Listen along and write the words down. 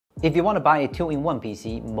If you want to buy a 2-in-1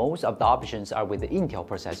 PC, most of the options are with the Intel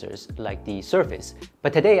processors, like the Surface.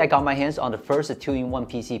 But today I got my hands on the first 2-in-1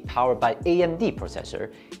 PC powered by AMD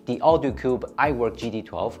processor, the ALLDOCUBE iWork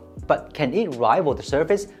GT12. But can it rival the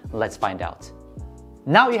Surface? Let's find out.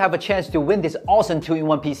 Now you have a chance to win this awesome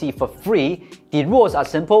 2-in-1 PC for free. The rules are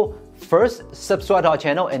simple. First, subscribe to our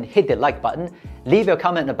channel and hit the like button. Leave your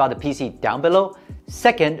comment about the PC down below.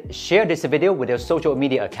 Second, share this video with your social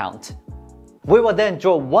media account. We will then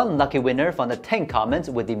draw one lucky winner from the 10 comments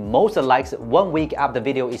with the most likes 1 week after the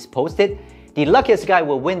video is posted. The luckiest guy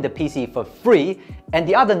will win the PC for free, and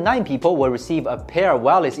the other 9 people will receive a pair of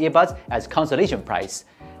wireless earbuds as consolation prize.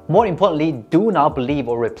 More importantly, do not believe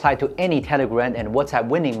or reply to any Telegram and WhatsApp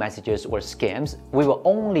winning messages or scams. We will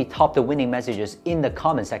only top the winning messages in the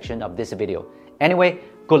comment section of this video. Anyway,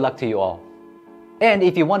 good luck to you all. And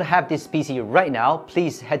if you want to have this PC right now,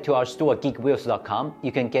 please head to our store geekwheels.com.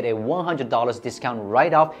 You can get a $100 discount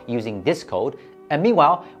right off using this code. And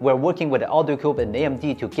meanwhile, we're working with ALLDOCUBE and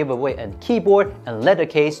AMD to give away a keyboard and leather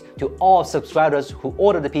case to all subscribers who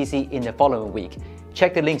order the PC in the following week.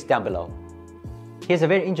 Check the links down below. Here's a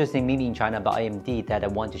very interesting meme in China about AMD that I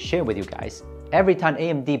want to share with you guys. Every time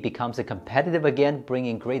AMD becomes competitive again,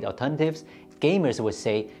 bringing great alternatives, gamers would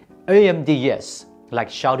say, AMD yes, like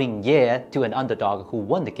shouting yeah to an underdog who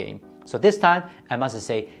won the game. So this time, I must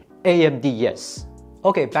say AMD yes.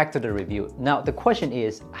 Okay, back to the review. Now the question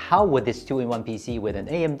is, how would this 2-in-1 PC with an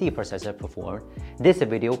AMD processor perform? This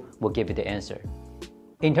video will give you the answer.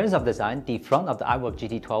 In terms of design, the front of the iWork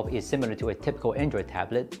GT12 is similar to a typical Android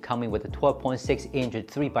tablet, coming with a 12.6-inch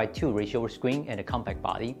 3:2 ratio screen and a compact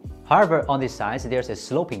body. However, on the sides, there's a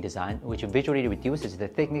sloping design which visually reduces the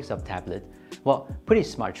thickness of tablet. Well, pretty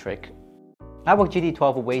smart trick. iWork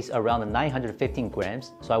GT12 weighs around 915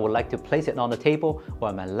 grams, so I would like to place it on the table or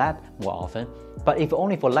on my lap more often. But if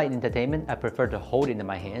only for light entertainment, I prefer to hold it in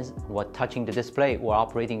my hands while touching the display or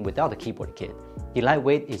operating without the keyboard kit. The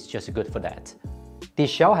lightweight is just good for that. The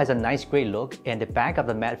shell has a nice gray look, and the back of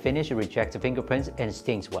the matte finish rejects fingerprints and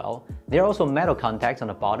stains well. There are also metal contacts on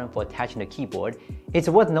the bottom for attaching the keyboard. It's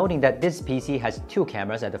worth noting that this PC has 2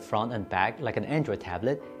 cameras at the front and back like an Android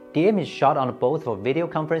tablet. The image shot on both for video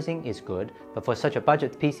conferencing is good, but for such a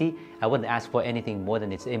budget PC, I wouldn't ask for anything more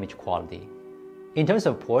than its image quality. In terms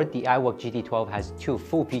of port, the iWork GT12 has 2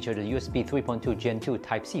 full-featured USB 3.2 Gen 2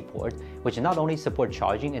 Type-C ports, which not only support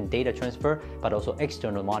charging and data transfer, but also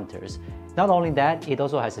external monitors. Not only that, it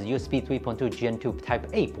also has a USB 3.2 Gen 2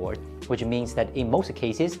 Type-A port, which means that in most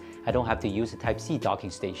cases, I don't have to use a Type-C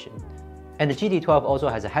docking station. And the GT12 also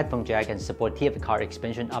has a headphone jack and support TF card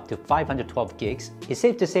expansion up to 512 gigs. It's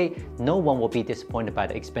safe to say no one will be disappointed by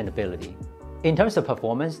the expandability. In terms of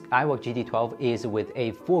performance, iWork GT12 is with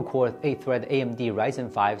a 4-core 8-thread AMD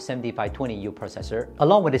Ryzen 5 7520U processor.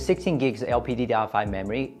 Along with a 16 gigs LPDDR5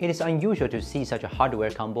 memory, it is unusual to see such a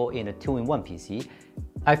hardware combo in a 2-in-1 PC.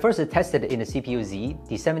 I first tested it in the CPU-Z.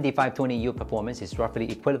 The 7520U performance is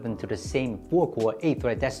roughly equivalent to the same 4-core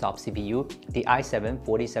 8-thread desktop CPU, the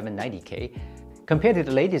i7-4790K. Compared to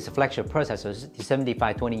the latest flagship processors, the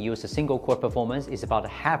 7520U's single-core performance is about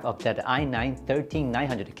half of that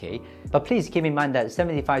i9-13900K, but please keep in mind that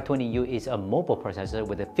 7520U is a mobile processor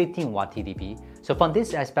with a 15-watt TDP, so from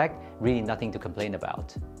this aspect, really nothing to complain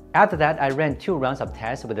about. After that, I ran 2 rounds of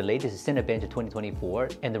tests with the latest Cinebench 2024,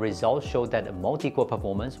 and the results showed that the multi-core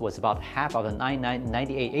performance was about half of the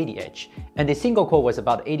i9-9880H, and the single-core was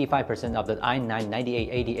about 85% of the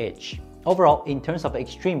i9-9880H. Overall, in terms of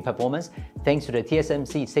extreme performance, thanks to the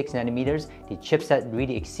TSMC 6nm, the chipset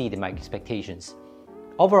really exceeded my expectations.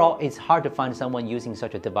 Overall, it's hard to find someone using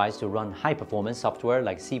such a device to run high-performance software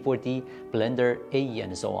like C4D, Blender, AE,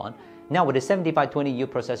 and so on. Now with the 7520U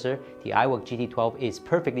processor, the iWork GT12 is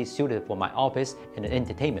perfectly suited for my office and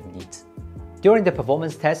entertainment needs. During the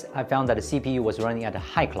performance test, I found that the CPU was running at a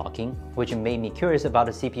high clocking, which made me curious about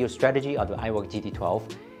the CPU strategy of the iWork GT12.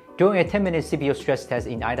 During a 10-minute CPU stress test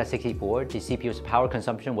in AIDA64, the CPU's power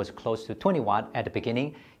consumption was close to 20 Watt at the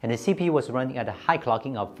beginning, and the CPU was running at a high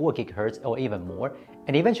clocking of 4 GHz or even more,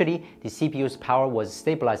 and eventually the CPU's power was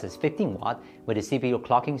stabilized as 15 Watt, with the CPU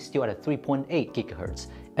clocking still at 3.8 GHz,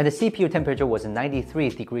 and the CPU temperature was 93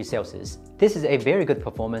 degrees Celsius. This is a very good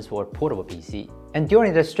performance for a portable PC. And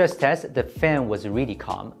during the stress test, the fan was really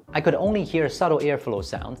calm. I could only hear subtle airflow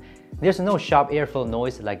sound. There's no sharp airflow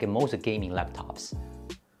noise like in most gaming laptops.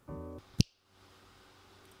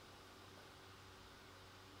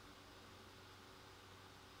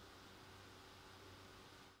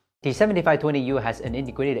 The 7520U has an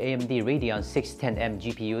integrated AMD Radeon 610M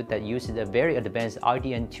GPU that uses a very advanced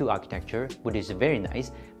RDN2 architecture, which is very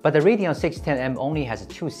nice, but the Radeon 610M only has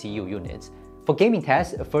 2 CPU units. For gaming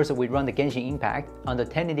tests, first we run the Genshin Impact. Under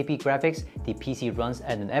 1080p graphics, the PC runs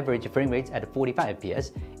at an average frame rate at 45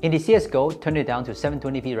 FPS. In the CSGO, turn it down to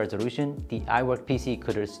 720p resolution, the iWork PC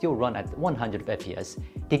could still run at 100 FPS.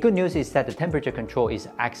 The good news is that the temperature control is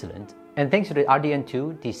excellent. And thanks to the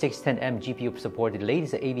RDNA2, the 610M GPU supports the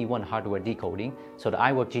latest AV1 hardware decoding, so the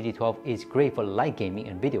iWork GT12 is great for light gaming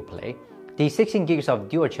and video play. The 16 GB of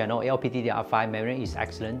dual-channel LPDDR5 memory is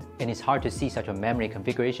excellent, and it's hard to see such a memory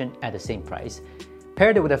configuration at the same price.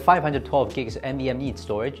 Paired with a 512 GB NVMe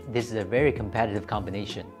storage, this is a very competitive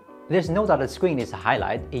combination. There's no doubt the screen is a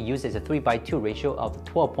highlight. It uses a 3:2 ratio of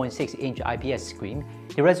 12.6-inch IPS screen.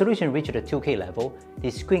 The resolution reaches the 2K level. The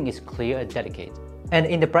screen is clear and delicate. And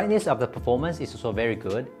in the brightness of the performance is also very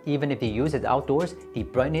good. Even if you use it outdoors, the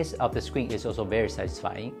brightness of the screen is also very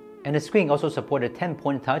satisfying. And the screen also supported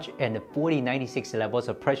 10-point touch and 4096 levels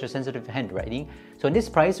of pressure-sensitive handwriting, so in this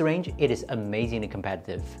price range, it is amazingly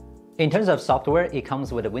competitive. In terms of software, it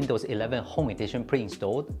comes with a Windows 11 Home Edition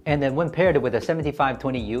pre-installed, and then when paired with a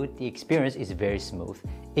 7520U, the experience is very smooth.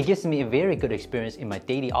 It gives me a very good experience in my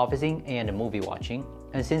daily officing and movie watching,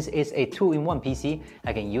 and since it's a 2-in-1 PC,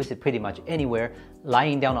 I can use it pretty much anywhere,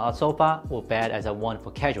 lying down on a sofa or bed as I want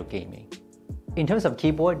for casual gaming. In terms of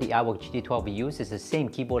keyboard, the iWork GT12 uses the same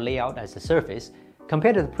keyboard layout as the Surface.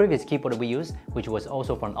 Compared to the previous keyboard we used, which was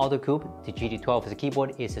also from ALLDOCUBE, the GT12's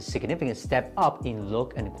keyboard is a significant step up in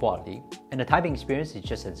look and quality, and the typing experience is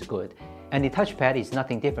just as good. And the touchpad is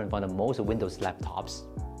nothing different from the most Windows laptops.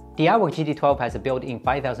 The iWork GT12 has a built-in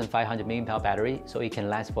 5500 mAh battery, so it can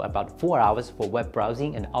last for about 4 hours for web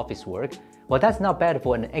browsing and office work. Well, that's not bad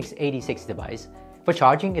for an x86 device. For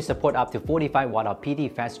charging, it supports up to 45 watt of PD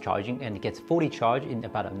fast charging and gets fully charged in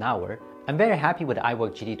about an hour. I'm very happy with the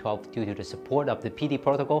iWork GT12 due to the support of the PD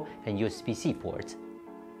protocol and USB-C ports.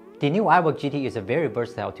 The new iWork GT is a very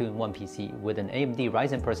versatile 2-in-1 PC with an AMD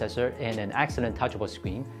Ryzen processor and an excellent touchable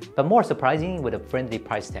screen, but more surprisingly with a friendly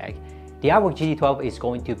price tag. The iWork GT12 is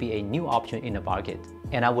going to be a new option in the market,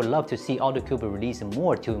 and I would love to see ALLDOCUBE release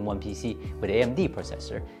more 2-in-1 PC with AMD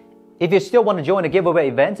processor. If you still want to join the giveaway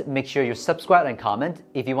event, make sure you subscribe and comment.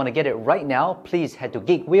 If you want to get it right now, please head to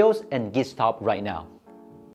Geek Wheels and Giztop right now.